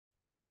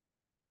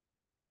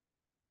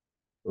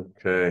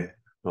Okay,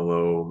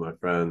 hello, my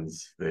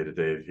friends. Veda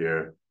Dave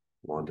here,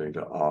 wanting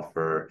to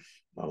offer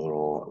a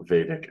little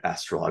Vedic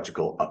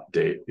astrological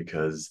update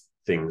because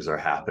things are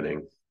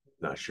happening.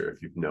 Not sure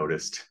if you've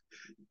noticed.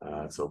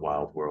 It's a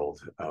wild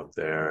world out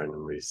there,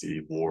 and we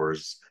see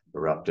wars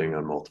erupting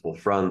on multiple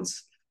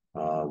fronts.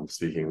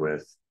 Speaking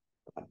with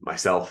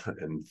myself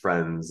and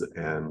friends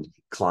and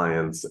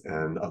clients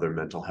and other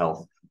mental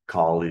health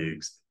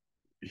colleagues,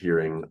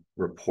 hearing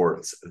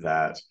reports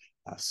that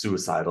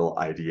suicidal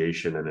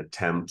ideation and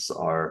attempts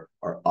are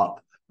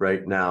up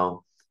right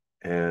now,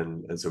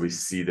 and so we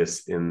see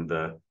this in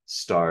the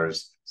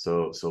stars.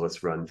 So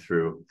let's run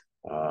through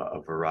a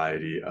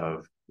variety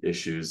of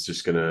issues.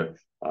 Just gonna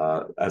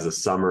as a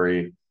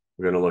summary,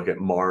 we're gonna look at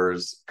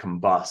Mars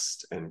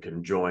combust and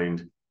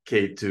conjoined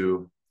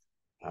Ketu.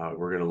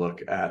 We're going to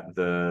look at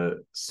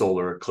the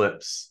solar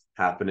eclipse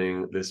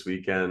happening this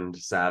weekend,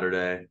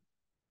 Saturday.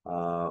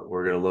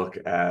 We're going to look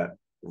at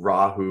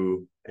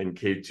Rahu and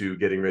Ketu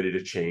getting ready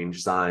to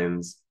change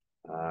signs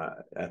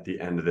at the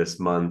end of this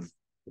month.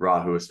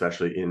 Rahu,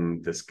 especially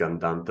in this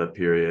Gandanta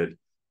period,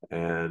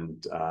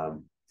 and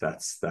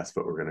that's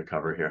what we're going to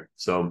cover here.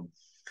 So,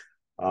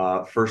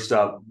 first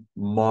up,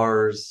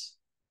 Mars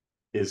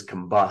is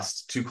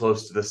combust, too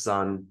close to the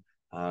sun,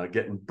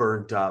 getting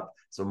burnt up.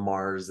 So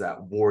Mars,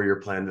 that warrior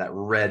planet, that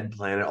red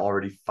planet,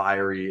 already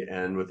fiery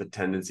and with a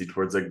tendency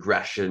towards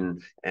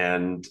aggression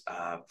and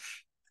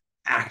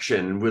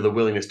action, with a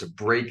willingness to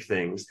break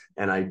things,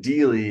 and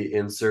ideally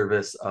in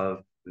service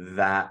of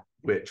that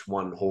which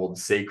one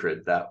holds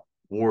sacred. That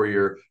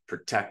warrior,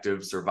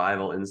 protective,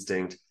 survival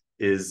instinct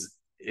is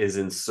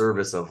in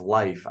service of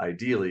life,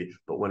 ideally.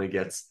 But when it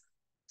gets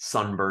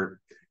sunburnt,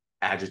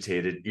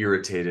 agitated,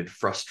 irritated,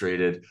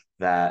 frustrated,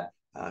 that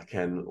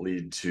can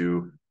lead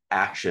to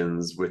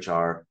actions which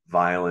are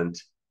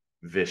violent,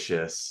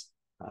 vicious,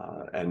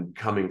 and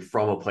coming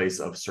from a place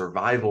of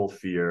survival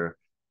fear.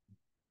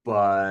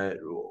 But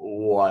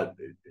what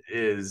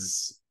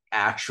is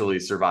actually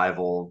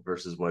survival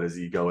versus what is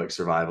egoic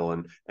survival,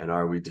 and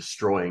are we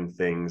destroying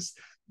things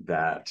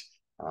that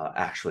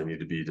actually need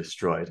to be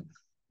destroyed?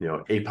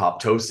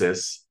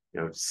 Apoptosis,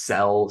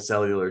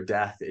 cellular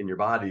death in your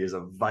body is a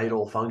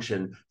vital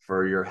function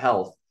for your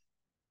health,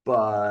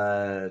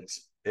 but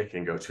it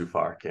can go too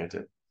far, can't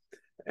it?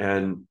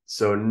 And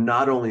so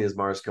not only is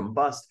Mars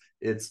combust,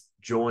 it's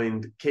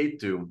joined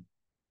Ketu,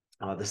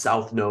 the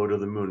south node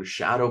of the moon,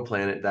 shadow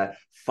planet that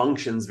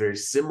functions very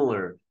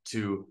similar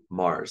to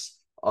Mars.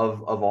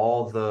 Of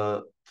all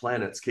the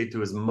planets,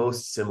 Ketu is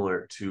most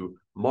similar to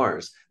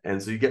Mars.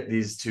 And so you get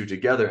these two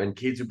together, and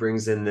Ketu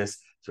brings in this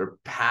sort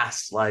of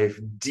past life,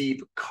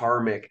 deep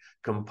karmic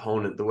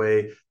component, the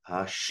way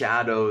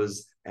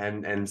shadows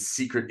and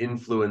secret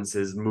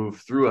influences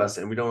move through us,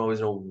 and we don't always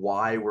know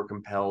why we're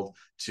compelled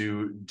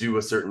to do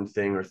a certain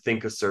thing or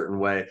think a certain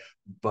way,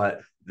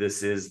 but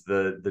this is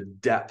the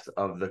depth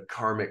of the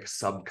karmic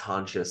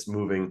subconscious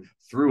moving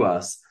through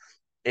us,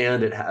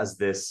 and it has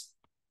this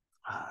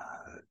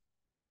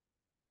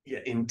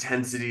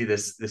intensity,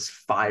 this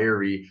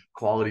fiery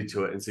quality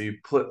to it. And so you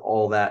put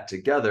all that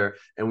together,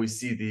 and we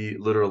see the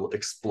literal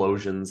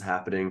explosions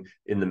happening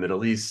in the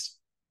Middle East,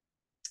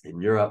 in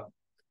Europe,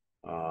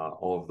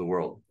 all over the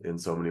world in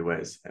so many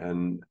ways.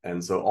 And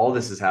so all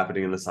this is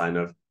happening in the sign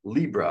of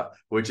Libra,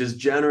 which is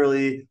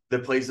generally the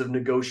place of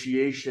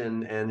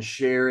negotiation and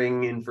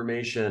sharing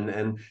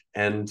information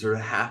and sort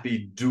of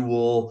happy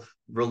dual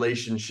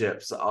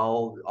relationships.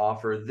 I'll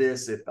offer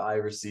this if I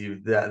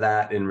receive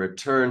that in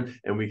return,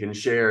 and we can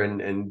share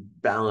and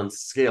balance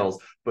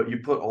scales. But you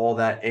put all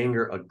that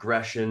anger,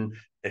 aggression,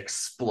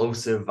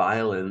 explosive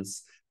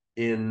violence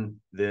in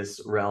this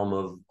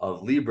realm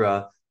of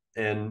Libra,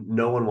 and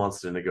no one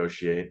wants to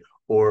negotiate,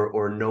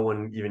 or no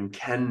one even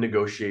can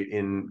negotiate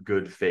in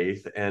good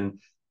faith. And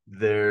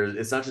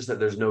it's not just that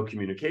there's no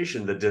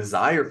communication, the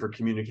desire for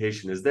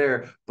communication is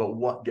there, but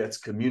what gets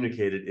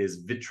communicated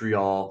is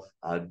vitriol,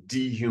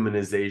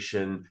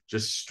 dehumanization,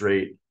 just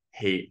straight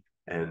hate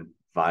and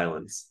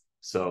violence.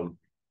 So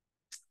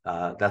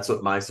that's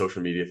what my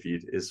social media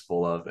feed is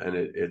full of, and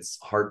it's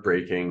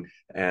heartbreaking.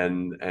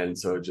 And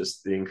so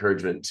just the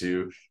encouragement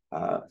to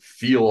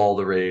feel all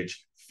the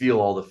rage, feel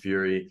all the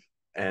fury,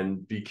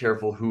 and be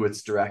careful who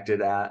it's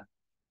directed at.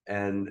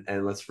 And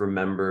let's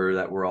remember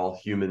that we're all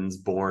humans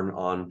born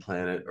on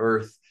planet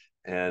Earth,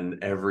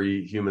 and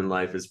every human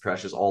life is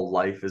precious. All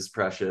life is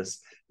precious,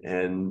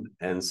 and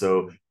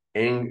so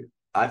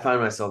I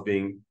find myself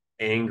being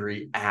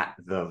angry at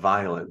the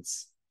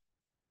violence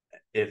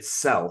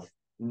itself,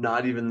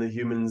 not even the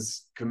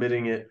humans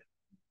committing it,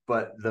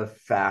 but the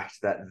fact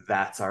that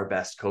that's our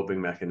best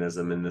coping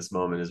mechanism in this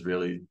moment is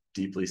really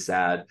deeply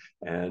sad.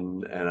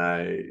 And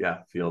I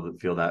feel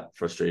that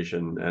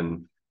frustration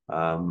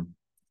and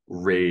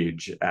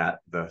rage at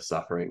the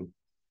suffering.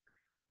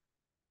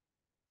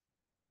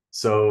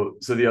 So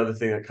the other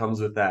thing that comes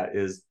with that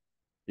is,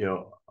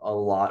 a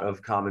lot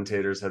of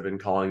commentators have been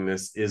calling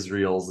this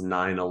Israel's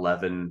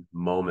 9/11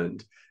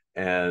 moment.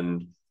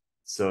 And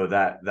so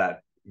that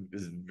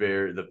is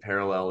the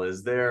parallel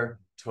is there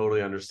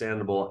totally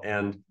understandable.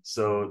 And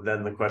so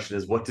then the question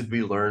is, what did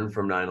we learn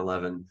from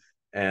 9/11?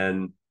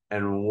 And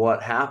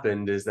what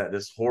happened is that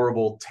this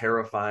horrible,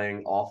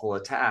 terrifying, awful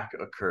attack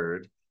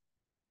occurred.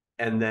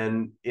 And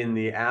then in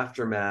the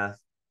aftermath,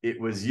 it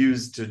was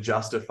used to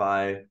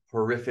justify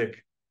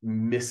horrific,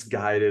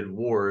 misguided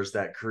wars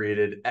that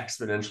created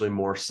exponentially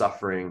more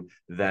suffering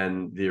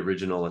than the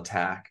original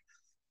attack.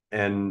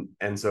 And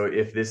so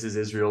if this is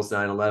Israel's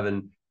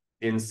 9/11,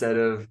 instead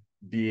of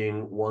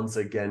being once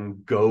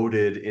again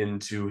goaded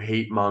into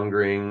hate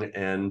mongering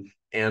and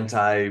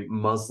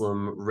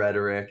anti-Muslim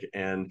rhetoric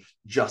and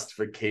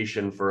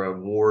justification for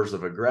wars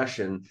of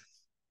aggression,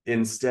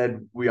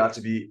 instead we ought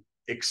to be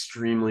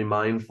extremely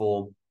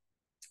mindful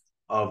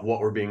of what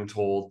we're being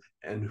told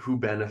and who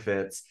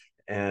benefits,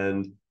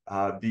 and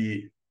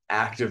be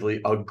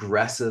actively,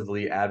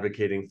 aggressively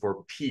advocating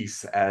for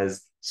peace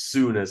as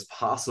soon as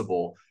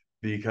possible.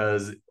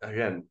 Because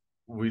again,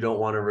 we don't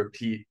want to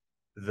repeat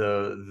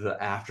the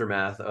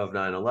aftermath of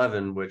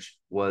 9/11, which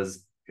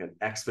was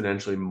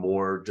exponentially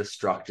more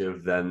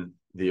destructive than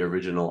the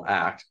original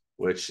act,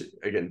 which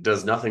again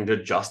does nothing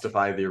to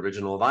justify the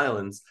original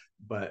violence,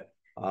 but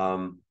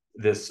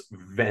this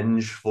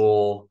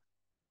vengeful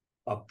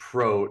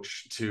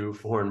approach to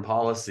foreign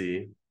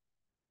policy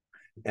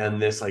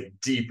and this like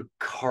deep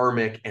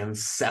karmic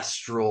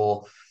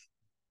ancestral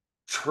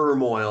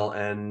turmoil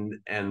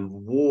and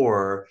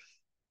war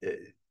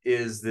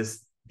is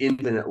this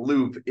infinite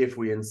loop if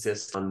we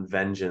insist on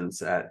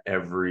vengeance at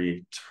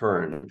every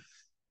turn.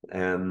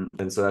 And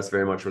so that's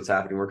very much what's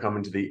happening. We're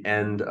coming to the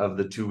end of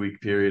the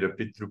 2-week period of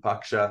Pitru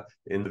Paksha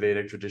in the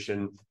Vedic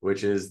tradition,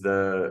 which is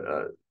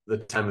the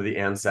time of the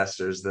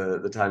ancestors,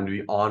 the time to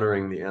be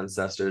honoring the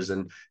ancestors.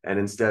 And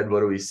instead, what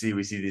do we see?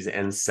 We see these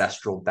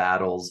ancestral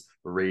battles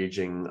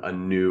raging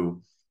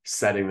anew,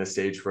 setting the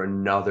stage for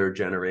another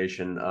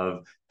generation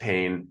of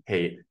pain,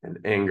 hate, and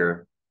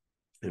anger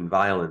and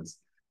violence.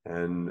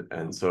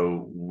 And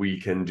so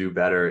we can do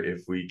better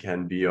if we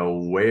can be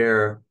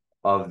aware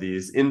of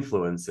these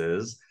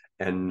influences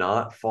and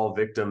not fall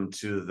victim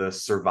to the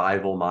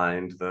survival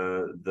mind,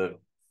 the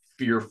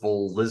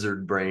fearful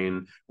lizard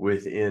brain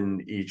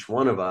within each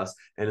one of us,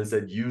 and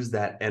instead use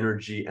that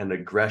energy and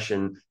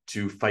aggression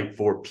to fight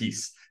for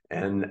peace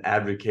and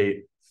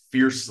advocate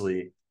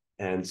fiercely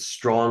and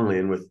strongly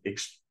and with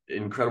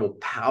incredible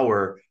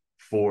power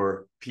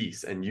for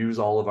peace, and use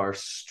all of our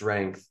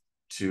strength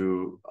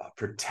to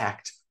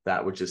protect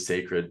that which is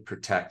sacred,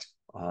 protect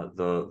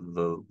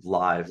the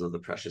lives of the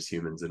precious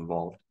humans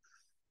involved.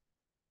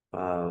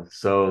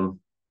 So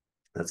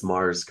that's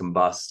Mars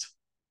combust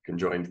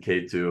conjoined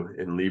Ketu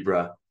in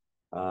Libra.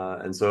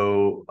 And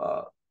so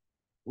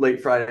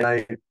late Friday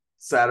night,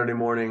 Saturday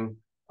morning,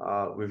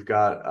 we've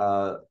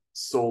got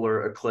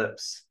solar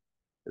eclipse.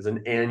 It's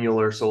an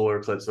annular solar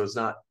eclipse, so it's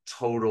not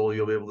total.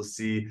 You'll be able to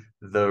see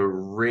the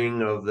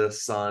ring of the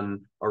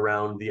sun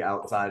around the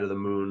outside of the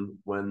moon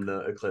when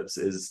the eclipse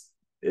is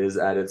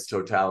at its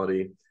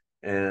totality.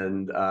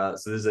 And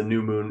so there's a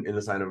new moon in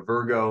the sign of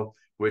Virgo,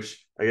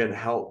 which again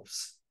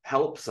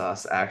helps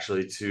us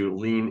actually to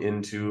lean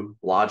into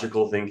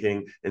logical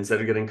thinking instead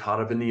of getting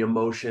caught up in the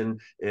emotion.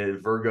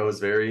 Virgo is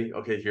very,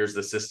 okay, here's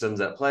the systems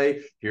at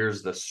play,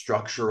 here's the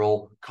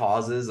structural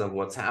causes of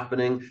what's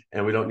happening,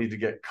 and we don't need to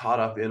get caught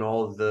up in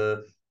all of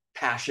the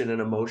passion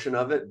and emotion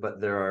of it, but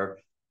there are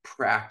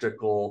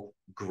practical,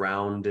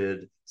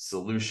 grounded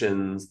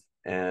solutions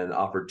and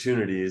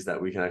opportunities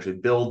that we can actually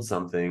build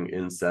something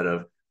instead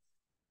of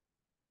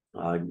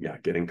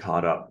getting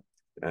caught up.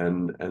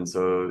 And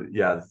so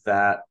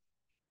that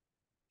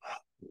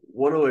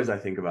one of the ways I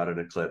think about an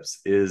eclipse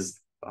is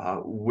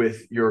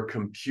with your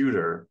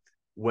computer,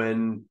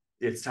 when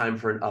it's time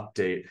for an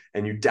update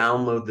and you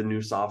download the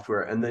new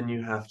software, and then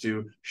you have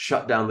to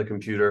shut down the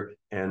computer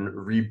and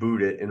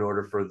reboot it in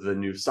order for the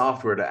new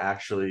software to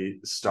actually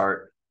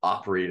start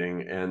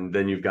operating. And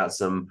then you've got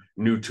some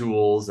new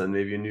tools and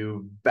maybe a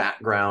new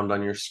background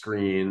on your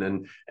screen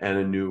and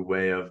a new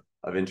way of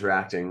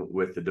interacting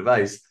with the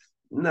device.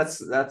 And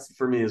that's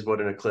for me is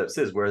what an eclipse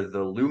is, where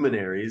the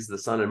luminaries, the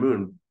sun and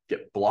moon,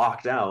 get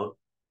blocked out.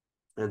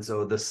 And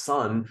so the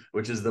sun,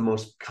 which is the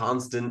most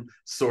constant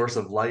source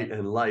of light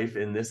and life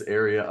in this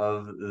area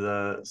of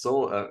the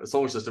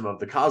solar system of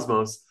the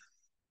cosmos,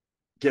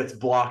 gets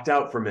blocked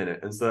out for a minute.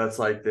 And so that's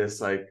like this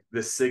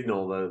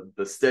signal,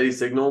 the steady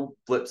signal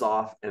flips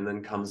off and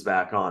then comes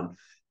back on.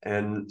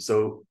 And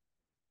so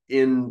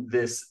in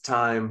this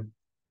time,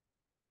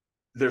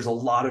 there's a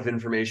lot of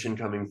information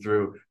coming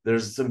through.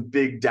 There's some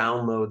big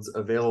downloads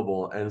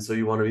available. And so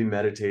you want to be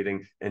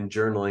meditating and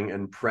journaling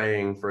and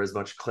praying for as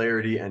much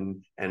clarity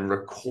and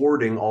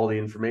recording all the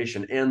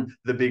information and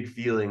the big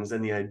feelings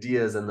and the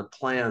ideas and the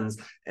plans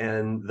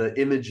and the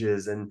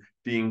images, and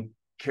being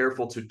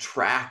careful to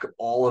track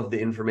all of the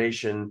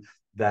information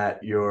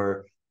that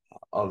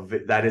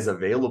that is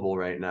available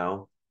right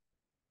now,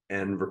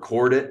 and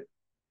record it,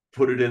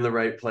 put it in the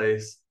right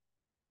place,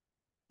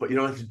 but you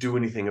don't have to do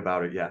anything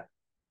about it yet.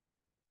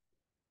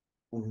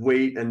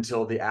 wait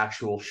until the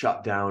actual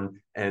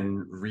shutdown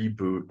and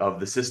reboot of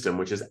the system,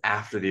 which is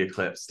after the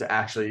eclipse, to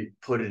actually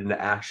put it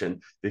into action,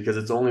 because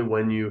it's only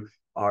when you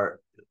are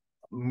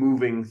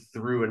moving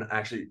through and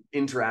actually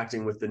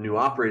interacting with the new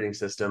operating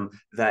system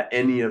that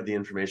any of the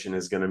information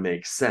is going to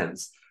make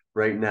sense.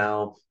 Right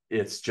now,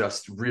 it's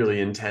just really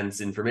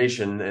intense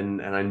information,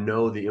 and I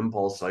know the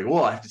impulse, like,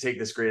 well, I have to take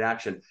this great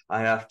action.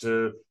 I have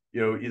to,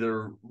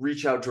 either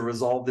reach out to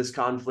resolve this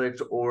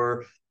conflict,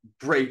 or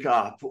break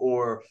up,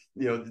 or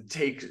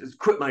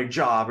quit my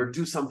job, or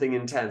do something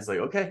intense. Like,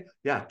 okay,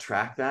 yeah,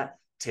 track that,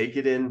 take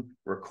it in,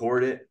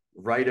 record it,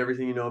 write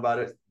everything you know about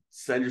it,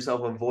 send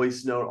yourself a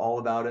voice note all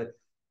about it,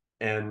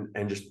 and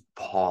just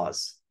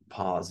pause.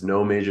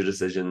 No major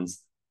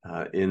decisions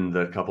in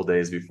the couple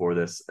days before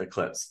this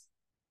eclipse.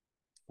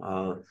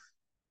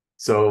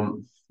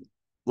 So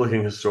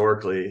looking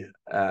historically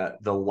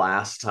at the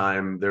last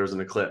time there was an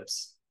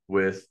eclipse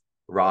with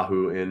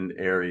Rahu in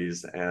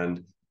Aries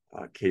and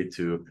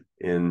Ketu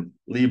in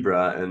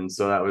Libra, and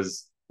so that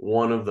was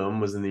one of them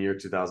was in the year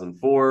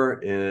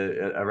 2004.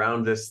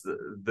 Around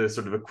the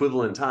sort of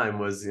equivalent time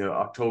was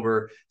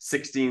October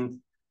 16th,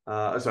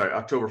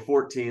 October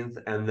 14th,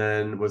 and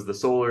then was the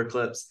solar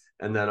eclipse,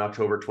 and then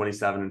October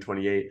 27 and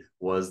 28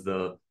 was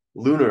the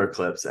lunar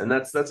eclipse, and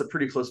that's a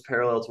pretty close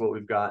parallel to what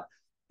we've got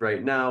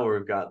right now, where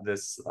we've got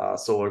this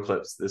solar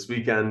eclipse this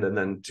weekend, and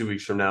then 2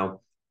 weeks from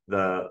now,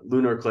 the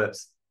lunar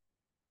eclipse.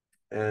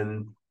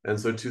 And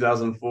so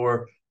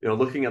 2004,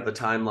 looking at the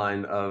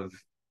timeline of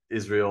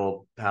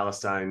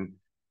Israel-Palestine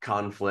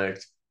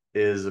conflict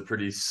is a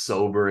pretty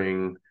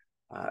sobering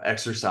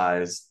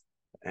exercise.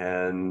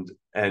 And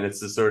it's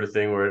the sort of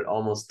thing where it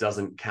almost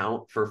doesn't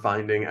count for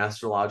finding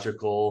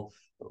astrological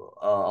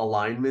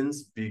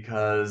alignments,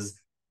 because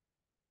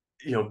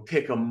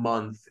pick a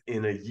month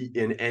in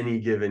any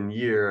given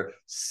year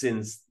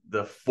since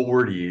the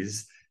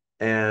 40s,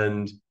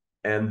 and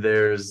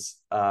there's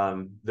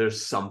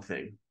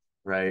something,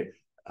 right?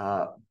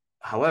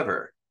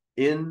 However,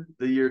 in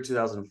the year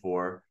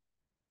 2004,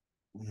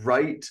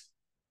 right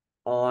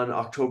on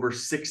October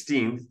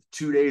 16th,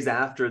 2 days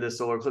after the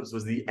solar eclipse,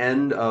 was the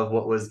end of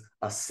what was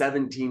a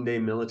 17-day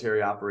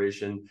military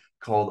operation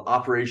called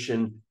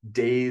Operation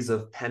Days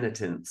of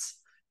Penitence,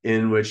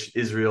 in which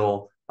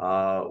Israel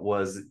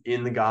was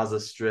in the Gaza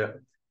Strip,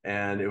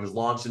 and it was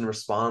launched in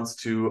response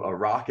to a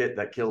rocket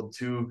that killed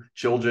 2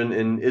 children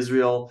in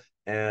Israel,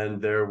 and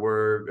there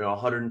were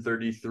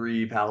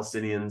 133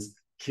 Palestinians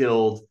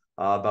killed,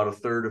 about a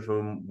third of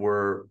whom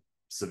were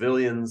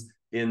civilians,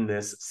 in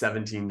this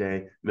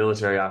 17-day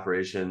military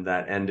operation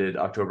that ended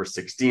October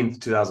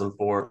 16th,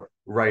 2004,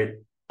 right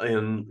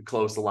in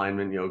close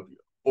alignment,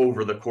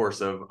 over the course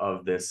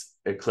of this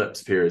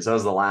eclipse period. So that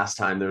was the last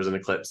time there was an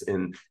eclipse,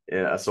 in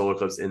a solar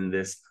eclipse, in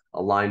this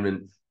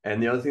alignment.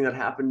 And the other thing that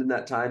happened in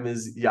that time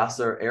is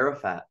Yasser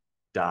Arafat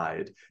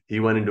died. He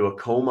went into a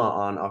coma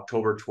on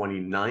October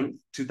 29th,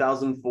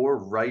 2004,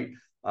 right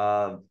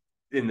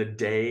in the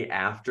day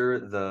after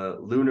the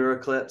lunar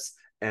eclipse,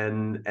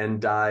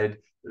 and died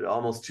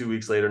almost 2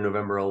 weeks later,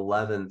 November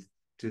 11th,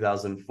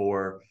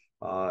 2004,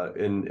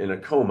 in a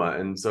coma.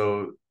 And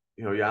so,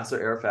 Yasser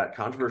Arafat,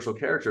 controversial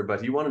character,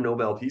 but he won a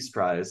Nobel Peace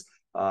Prize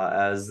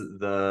as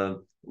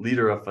the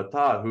leader of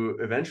Fatah, who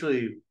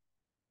eventually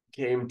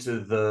came to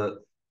the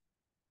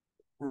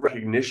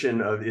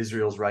recognition of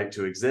Israel's right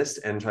to exist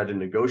and tried to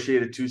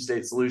negotiate a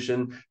 2-state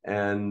solution,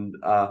 and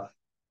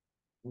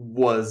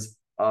was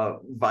a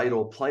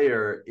vital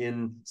player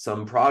in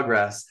some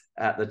progress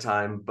at the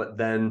time, but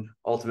then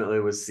ultimately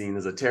was seen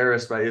as a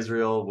terrorist by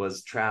Israel,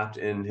 was trapped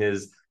in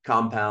his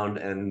compound,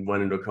 and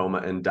went into a coma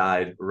and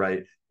died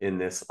right in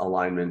this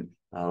alignment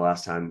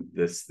last time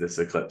this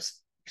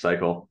eclipse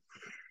cycle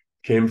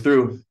came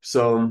through.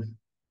 So,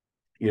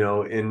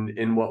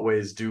 in what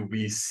ways do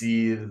we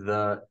see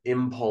the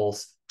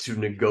impulse to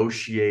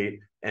negotiate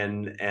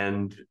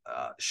and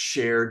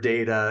share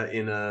data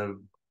in a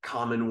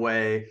common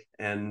way,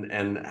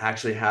 and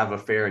actually have a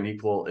fair and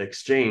equal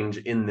exchange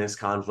in this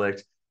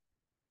conflict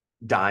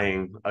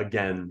dying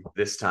again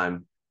this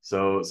time?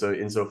 So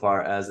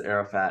insofar as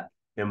Arafat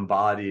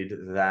embodied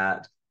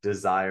that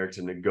desire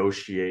to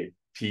negotiate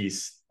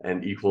peace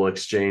and equal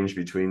exchange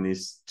between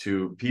these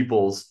two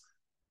peoples,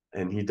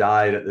 and he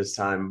died at this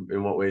time,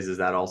 in what ways is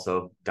that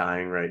also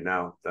dying right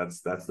now?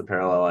 That's the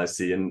parallel I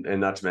see. And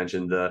not to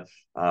mention the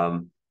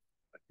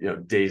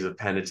Days of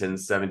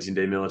Penitence,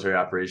 17-day military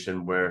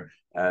operation, where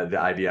the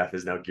IDF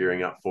is now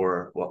gearing up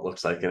for what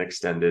looks like an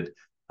extended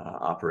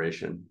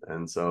operation.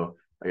 And so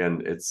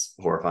again, it's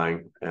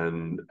horrifying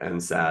and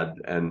sad,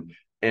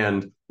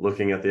 and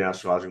looking at the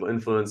astrological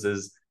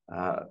influences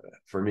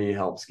for me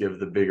helps give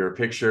the bigger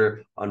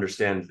picture,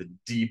 understand the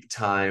deep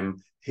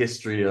time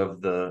history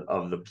of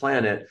the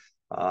planet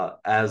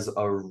as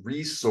a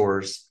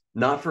resource,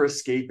 not for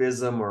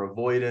escapism or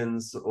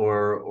avoidance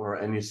or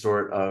any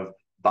sort of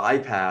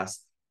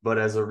bypass, but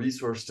as a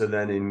resource to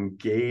then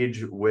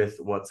engage with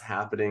what's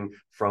happening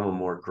from a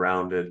more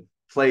grounded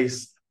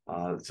place.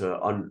 Because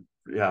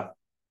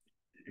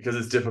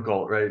it's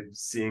difficult, right?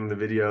 Seeing the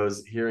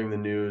videos, hearing the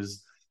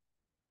news,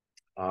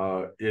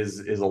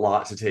 is a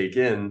lot to take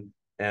in,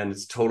 and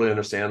it's totally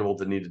understandable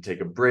to need to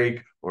take a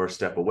break or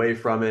step away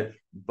from it.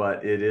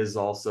 But it is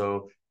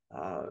also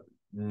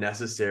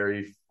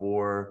necessary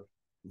for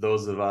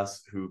those of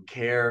us who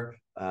care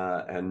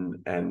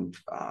and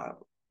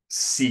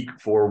seek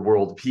for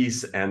world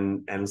peace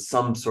and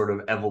some sort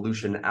of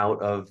evolution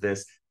out of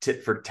this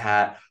tit for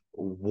tat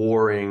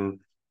warring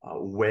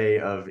way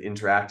of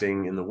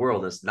interacting in the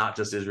world. It's not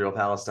just Israel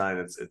Palestine;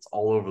 it's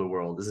all over the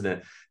world, isn't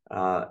it?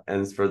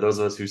 And for those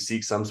of us who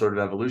seek some sort of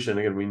evolution,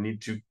 again, we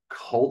need to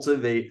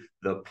cultivate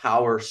the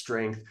power,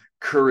 strength,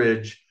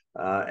 courage,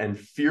 and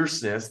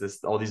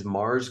fierceness. All these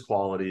Mars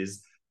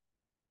qualities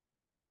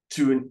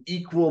to an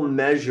equal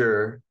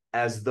measure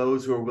as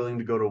those who are willing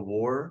to go to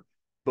war.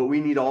 But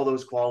we need all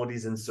those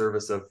qualities in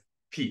service of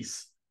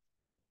peace,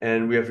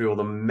 and we have to be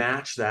able to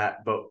match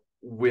that, but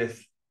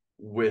with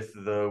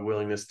the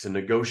willingness to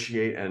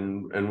negotiate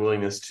and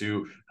willingness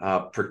to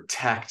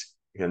protect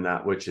again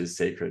that which is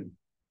sacred.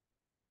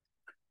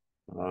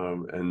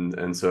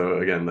 And so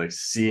again, like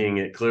seeing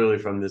it clearly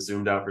from this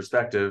zoomed out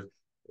perspective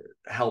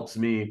helps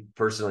me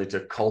personally to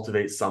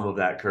cultivate some of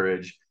that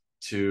courage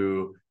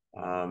to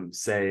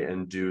say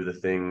and do the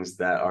things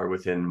that are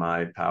within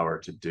my power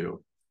to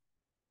do.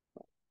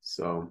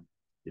 So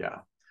yeah.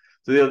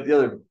 So the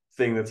other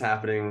thing that's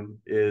happening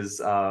is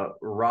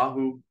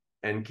Rahu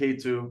and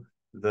Ketu,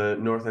 the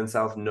north and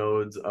south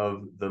nodes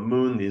of the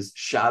moon, these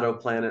shadow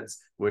planets,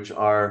 which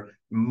are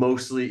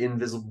mostly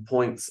invisible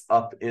points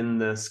up in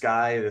the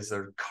sky. This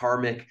are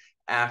karmic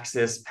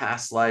axis,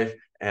 past life,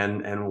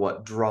 and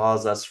what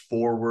draws us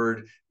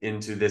forward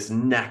into this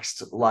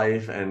next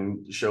life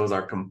and shows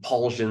our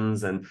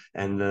compulsions and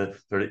the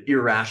sort of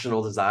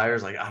irrational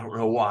desires. Like, I don't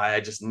know why, I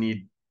just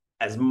need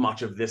as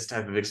much of this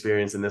type of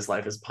experience in this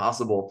life as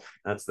possible.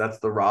 That's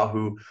the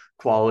Rahu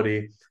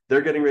quality.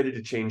 They're getting ready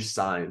to change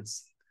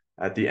signs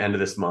at the end of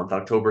this month,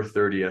 October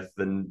 30th.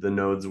 The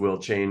nodes will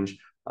change.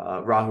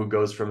 Rahu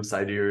goes from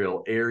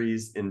sidereal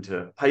Aries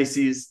into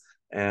Pisces,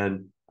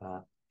 and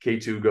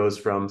Ketu goes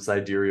from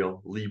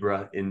sidereal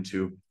Libra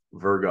into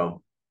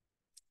Virgo.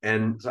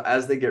 And so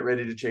as they get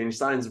ready to change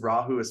signs,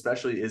 Rahu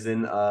especially is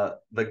in the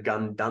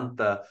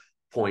Gandanta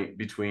point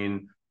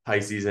between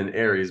Pisces and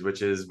Aries,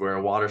 which is where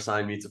a water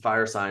sign meets a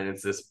fire sign.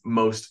 It's this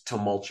most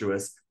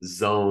tumultuous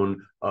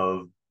zone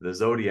of the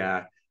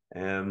zodiac.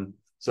 And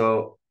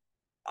so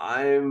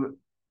I'm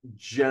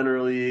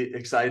generally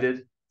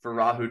excited for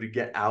Rahu to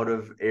get out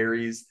of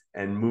Aries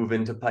and move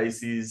into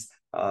Pisces.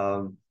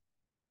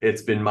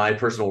 It's been my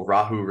personal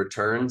Rahu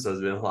return, so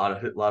there's been a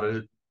lot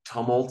of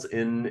tumult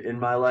in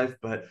my life,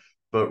 but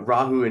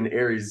Rahu in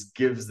Aries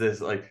gives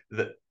this like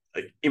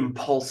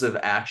impulsive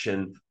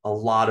action a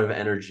lot of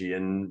energy.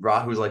 And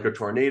Rahu's like a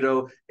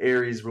tornado.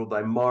 Aries, ruled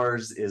by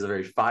Mars, is a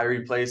very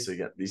fiery place, so you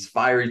get these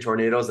fiery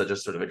tornadoes that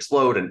just sort of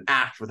explode and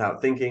act without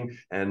thinking,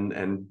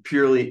 and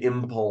purely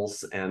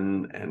impulse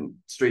and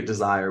straight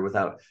desire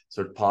without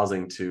sort of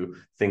pausing to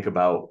think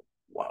about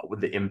what would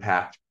the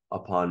impact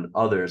upon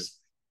others.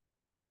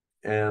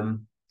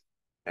 And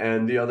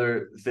the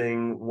other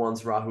thing,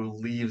 once Rahu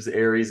leaves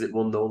Aries, it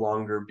will no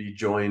longer be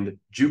joined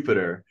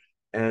Jupiter.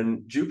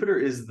 And Jupiter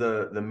is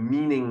the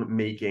meaning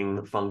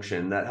making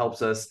function that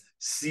helps us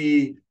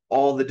see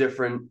all the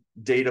different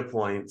data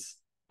points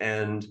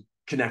and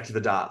connect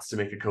the dots to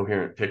make a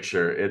coherent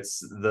picture. It's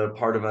the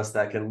part of us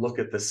that can look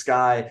at the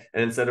sky,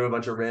 and instead of a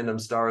bunch of random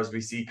stars, we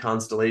see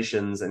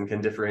constellations and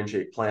can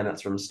differentiate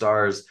planets from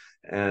stars.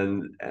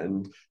 And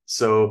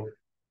so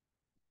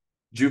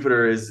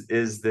Jupiter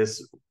is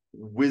this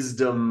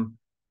wisdom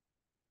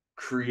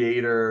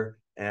creator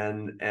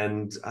and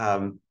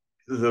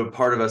the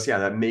part of us, yeah,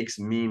 that makes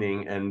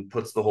meaning and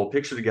puts the whole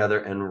picture together.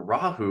 And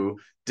Rahu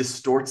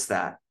distorts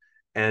that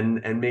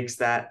and makes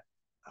that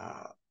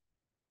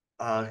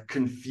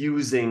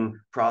confusing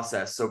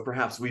process. So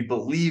perhaps we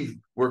believe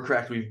we're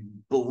correct, we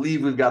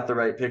believe we've got the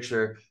right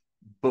picture,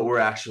 but we're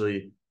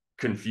actually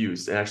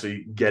confused and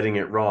actually getting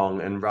it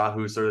wrong. And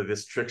Rahu is sort of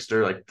this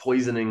trickster, like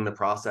poisoning the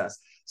process.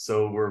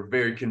 So we're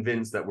very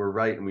convinced that we're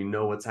right and we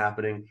know what's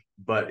happening,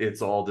 but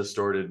it's all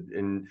distorted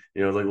in,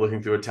 like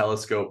looking through a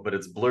telescope, but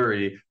it's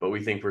blurry, but we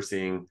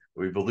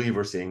believe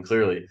we're seeing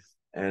clearly.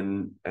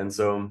 And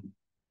so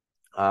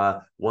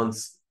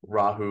once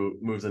Rahu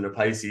moves into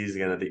Pisces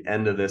again at the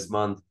end of this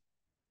month,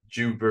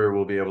 Jupiter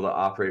will be able to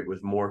operate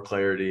with more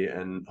clarity,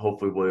 and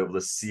hopefully we'll be able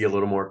to see a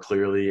little more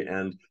clearly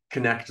and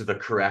connect the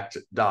correct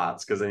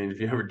dots. Because I mean, if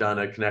you've ever done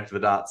a connect the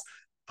dots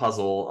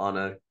puzzle on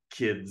a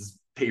kid's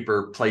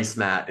paper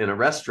placemat in a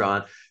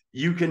restaurant,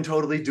 you can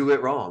totally do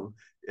it wrong.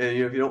 And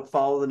if you don't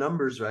follow the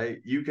numbers right,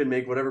 you can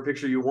make whatever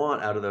picture you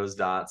want out of those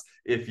dots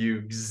if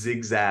you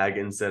zigzag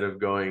instead of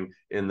going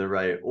in the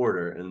right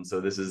order. And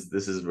so this is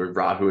with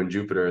Rahu and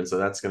Jupiter, and so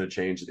that's going to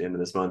change at the end of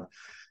this month.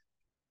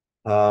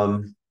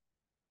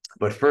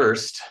 But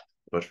first,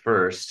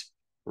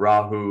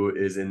 Rahu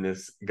is in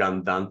this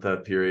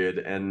Gandanta period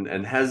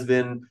and has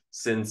been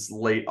since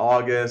late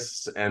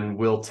August and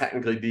will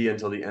technically be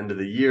until the end of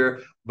the year.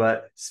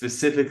 But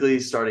specifically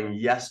starting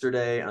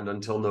yesterday and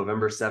until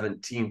November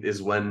 17th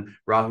is when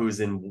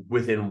Rahu's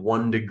within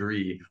 1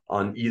 degree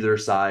on either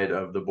side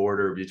of the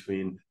border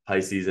between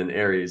Pisces and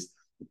Aries.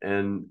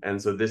 And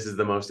so this is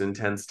the most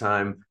intense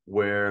time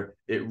where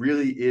it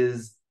really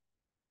is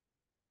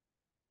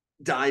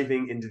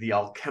diving into the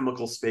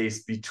alchemical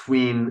space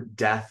between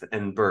death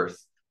and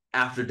birth,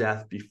 after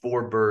death,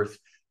 before birth,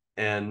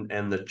 and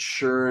the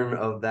churn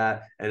of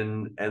that,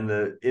 and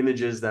the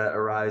images that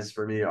arise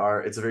for me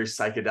are, it's a very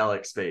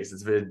psychedelic space,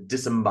 it's a very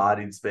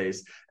disembodied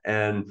space.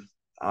 And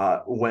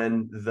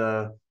when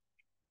the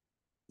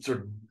sort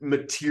of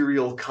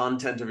material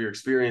content of your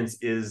experience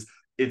is,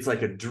 it's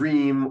like a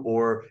dream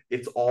or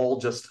it's all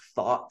just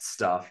thought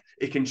stuff,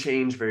 it can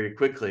change very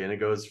quickly, and it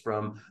goes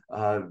from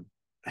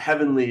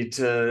heavenly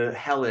to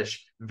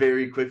hellish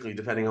very quickly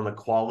depending on the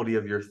quality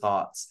of your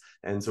thoughts.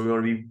 And so we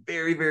want to be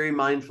very, very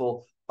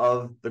mindful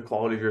of the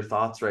quality of your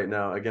thoughts right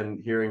now. Again,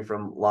 hearing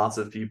from lots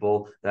of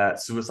people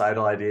that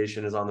suicidal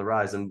ideation is on the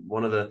rise, and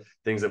one of the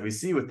things that we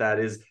see with that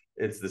is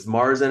it's this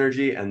Mars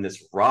energy and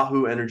this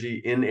Rahu energy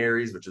in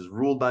Aries, which is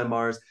ruled by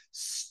Mars,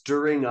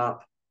 stirring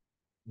up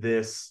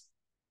this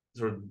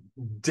sort of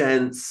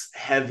dense,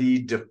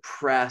 heavy,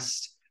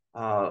 depressed,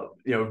 the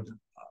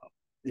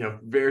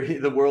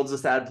world's a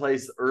sad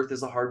place. Earth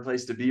is a hard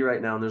place to be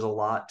right now, and there's a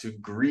lot to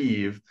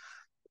grieve.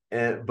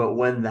 But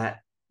when that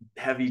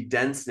heavy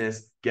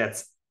denseness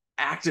gets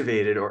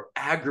activated or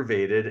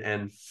aggravated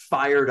and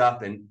fired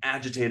up and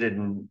agitated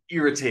and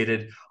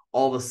irritated,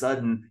 all of a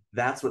sudden,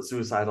 that's what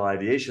suicidal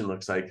ideation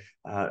looks like.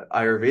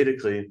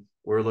 Ayurvedically,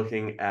 we're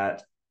looking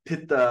at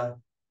pitta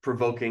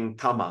provoking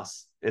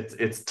tamas.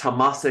 It's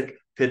tamasic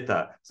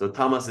pitta. So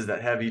tamas is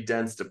that heavy,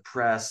 dense,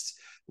 depressed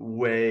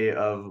way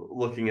of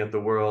looking at the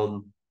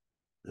world,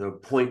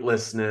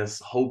 pointlessness,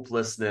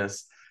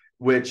 hopelessness,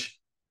 which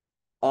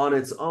on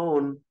its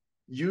own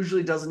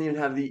usually doesn't even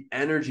have the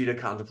energy to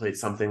contemplate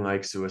something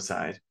like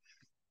suicide.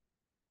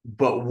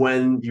 But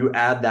when you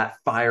add that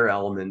fire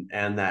element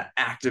and that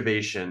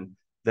activation,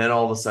 then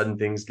all of a sudden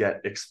things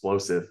get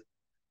explosive.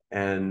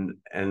 And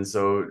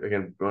so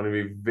again, we want to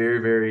be very,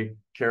 very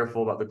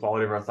careful about the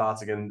quality of our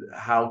thoughts. Again,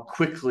 how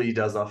quickly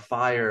does a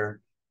fire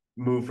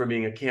move from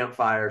being a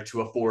campfire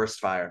to a forest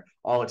fire?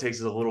 All it takes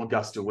is a little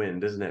gust of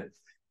wind, isn't it?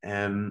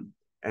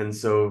 And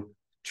so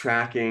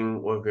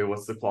tracking, okay,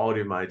 what's the quality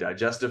of my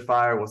digestive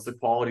fire? What's the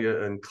quality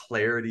and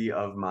clarity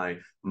of my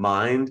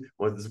mind?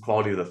 What is the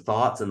quality of the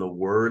thoughts and the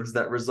words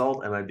that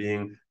result? Am I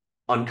being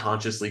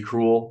unconsciously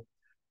cruel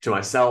to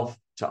myself,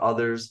 to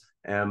others?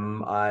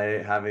 Am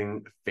I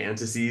having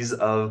fantasies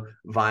of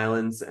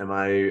violence? Am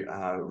I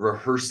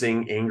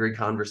rehearsing angry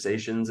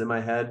conversations in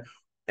my head?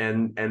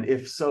 And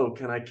if so,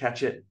 can I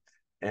catch it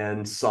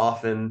and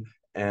soften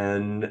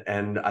and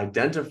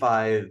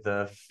identify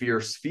the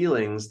fierce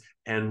feelings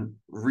and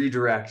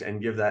redirect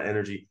and give that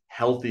energy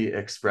healthy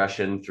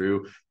expression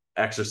through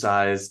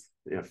exercise?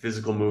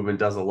 Physical movement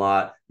does a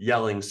lot.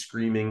 Yelling,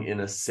 screaming in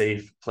a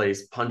safe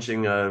place,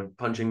 punching a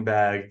punching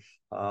bag,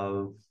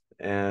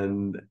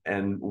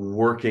 and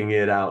working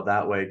it out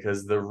that way,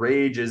 because the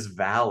rage is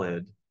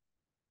valid,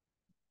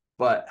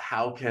 but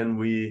how can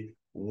we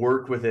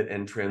work with it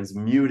and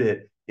transmute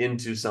it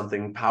into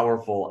something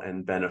powerful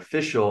and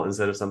beneficial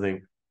instead of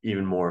something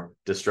even more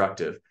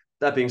destructive?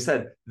 That being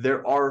said,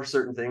 there are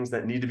certain things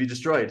that need to be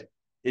destroyed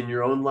in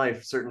your own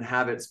life, certain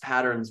habits,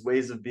 patterns,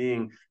 ways of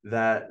being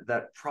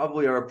that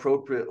probably are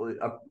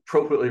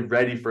appropriately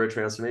ready for a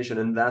transformation.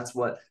 And that's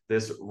what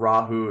this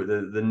Rahu,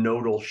 the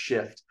nodal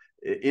shift,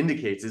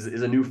 indicates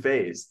is a new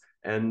phase.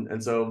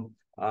 And so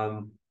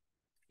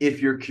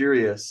if you're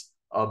curious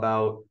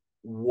about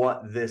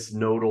what this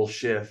nodal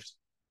shift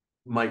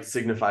might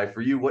signify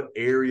for you, what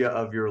area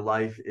of your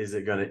life is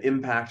it going to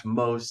impact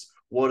most?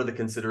 What are the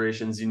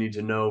considerations you need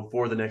to know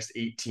for the next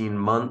 18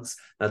 months?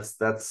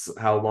 That's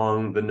how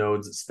long the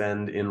nodes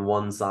spend in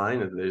one sign.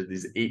 There's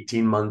these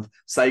 18-month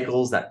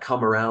cycles that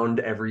come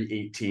around every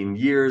 18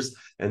 years.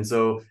 And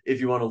so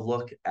if you want to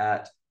look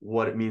at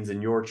what it means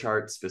in your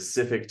chart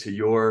specific to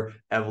your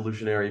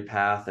evolutionary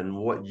path and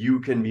what you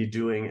can be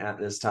doing at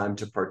this time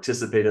to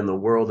participate in the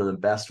world in the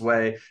best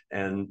way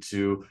and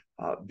to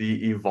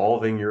be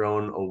evolving your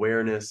own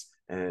awareness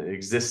and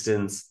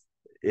existence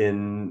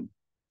in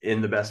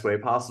the best way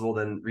possible,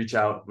 then reach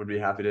out. Would be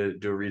happy to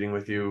do a reading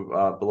with you.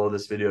 Below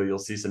this video, you'll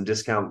see some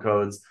discount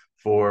codes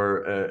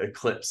for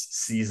eclipse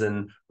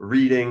season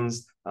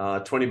readings.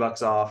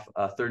 $20 off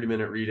a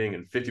 30-minute reading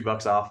and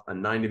 $50 off a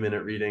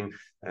 90-minute reading.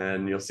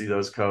 And you'll see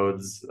those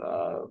codes,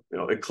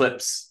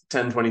 eclipse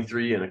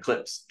 1023 and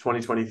eclipse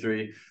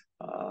 2023,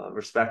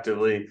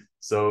 respectively.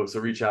 So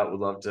reach out.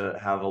 Would love to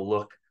have a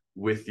look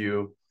with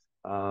you.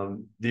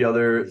 The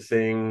other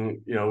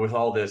thing, with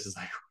all this is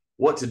like,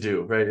 what to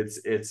do, right?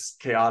 It's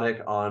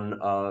chaotic on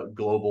a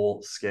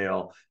global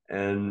scale.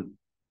 And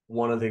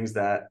one of the things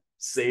that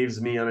saves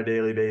me on a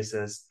daily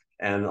basis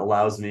and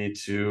allows me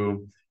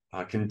to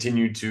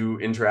continue to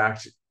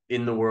interact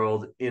in the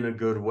world in a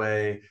good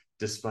way,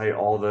 despite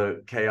all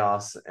the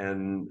chaos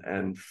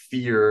and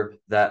fear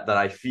that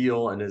I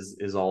feel and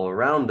is all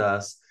around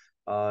us,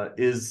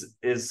 is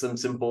some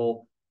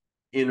simple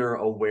inner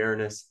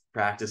awareness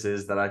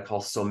practices that I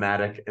call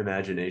somatic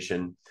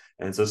imagination.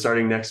 And so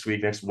starting next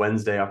week, next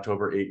Wednesday,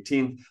 October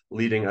 18th,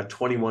 leading a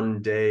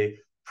 21-day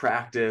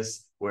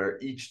practice where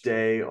each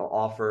day I'll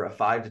offer a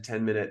 5 to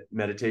 10 minute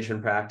meditation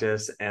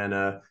practice and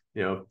a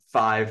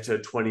 5 to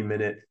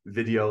 20-minute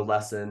video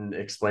lesson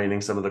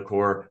explaining some of the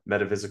core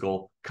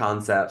metaphysical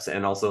concepts,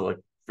 and also like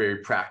very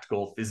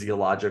practical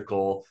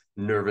physiological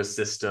nervous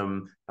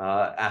system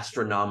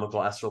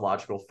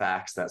astrological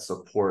facts that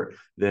support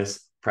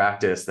this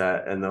practice.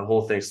 That, and the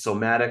whole thing,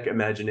 somatic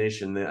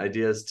imagination, the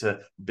idea is to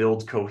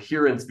build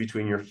coherence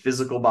between your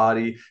physical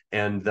body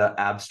and the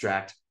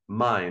abstract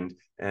mind,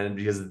 and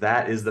because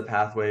that is the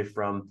pathway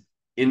from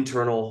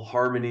internal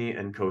harmony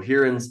and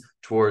coherence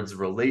towards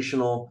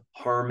relational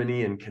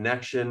harmony and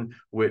connection,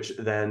 which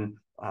then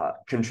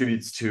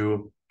contributes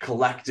to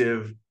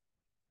collective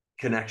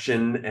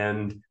connection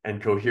and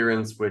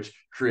coherence, which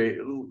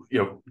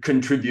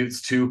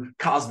contributes to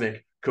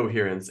cosmic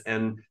coherence.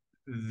 And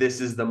this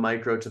is the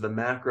micro to the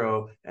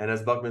macro. And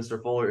as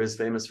Buckminster Fuller is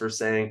famous for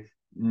saying,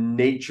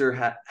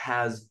 nature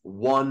has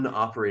one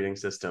operating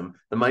system.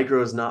 The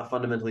micro is not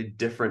fundamentally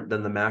different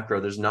than the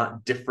macro. There's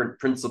not different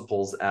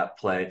principles at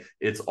play.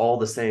 It's all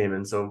the same.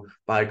 And so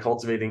by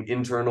cultivating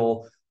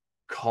internal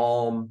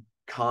calm,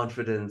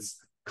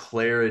 confidence,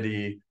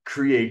 clarity,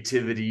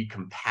 creativity,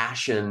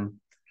 compassion,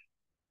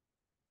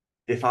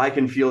 if I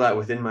can feel that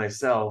within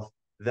myself,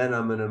 then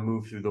I'm going to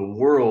move through the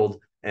world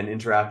and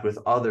interact with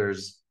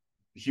others,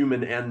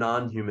 human and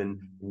non-human,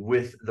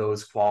 with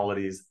those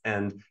qualities.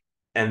 And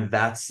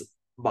that's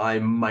my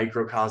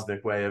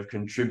microcosmic way of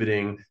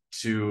contributing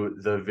to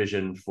the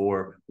vision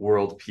for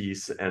world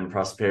peace and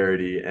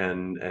prosperity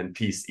and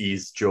peace,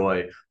 ease,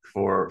 joy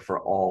for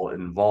all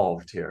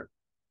involved here.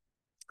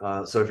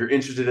 So if you're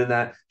interested in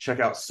that, check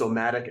out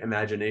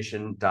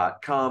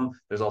somaticimagination.com.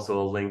 There's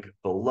also a link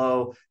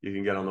below. You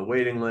can get on the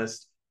waiting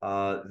list.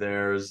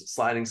 There's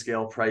sliding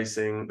scale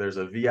pricing. There's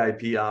a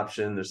VIP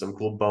option. There's some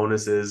cool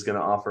bonuses. Going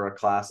to offer a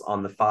class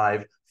on the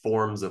 5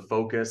 forms of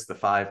focus, the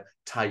 5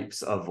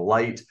 types of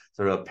light,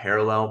 sort of a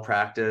parallel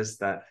practice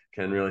that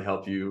can really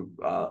help you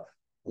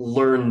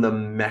learn the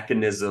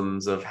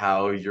mechanisms of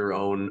how your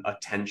own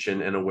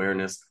attention and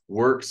awareness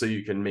work, so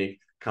you can make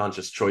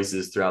conscious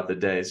choices throughout the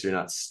day, so you're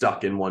not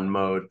stuck in one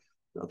mode.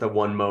 Not that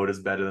one mode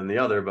is better than the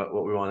other, but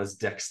what we want is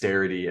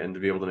dexterity and to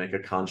be able to make a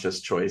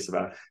conscious choice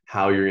about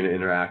how you're going to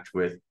interact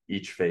with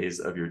each phase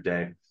of your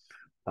day.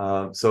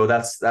 So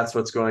that's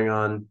what's going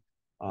on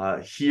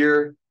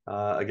here.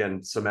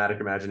 Again,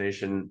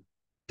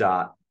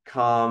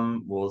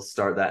 somaticimagination.com. We'll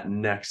start that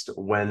next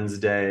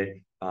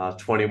Wednesday.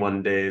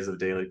 21 days of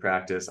daily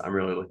practice. I'm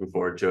really looking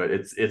forward to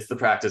it. It's the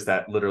practice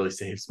that literally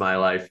saves my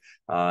life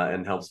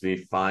and helps me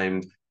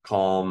find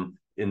calm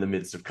in the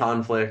midst of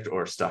conflict,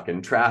 or stuck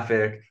in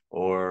traffic,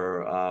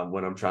 or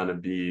when I'm trying to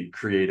be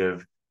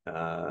creative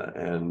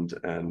and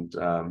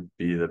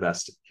be the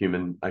best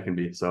human I can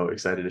be. So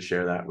excited to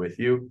share that with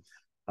you.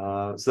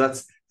 So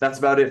that's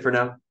about it for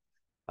now.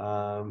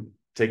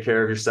 Take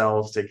care of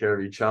yourselves, take care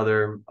of each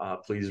other.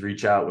 Please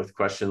reach out with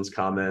questions,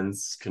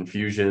 comments,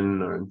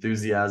 confusion, or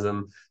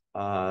enthusiasm.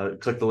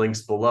 Click the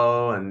links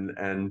below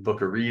and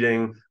book a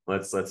reading.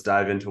 Let's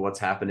dive into what's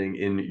happening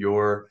in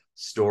your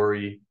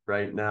story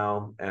right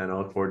now. And I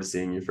look forward to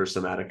seeing you for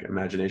somatic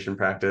imagination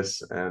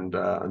practice. And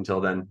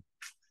until then,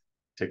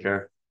 take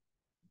care.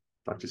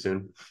 Talk to you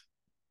soon.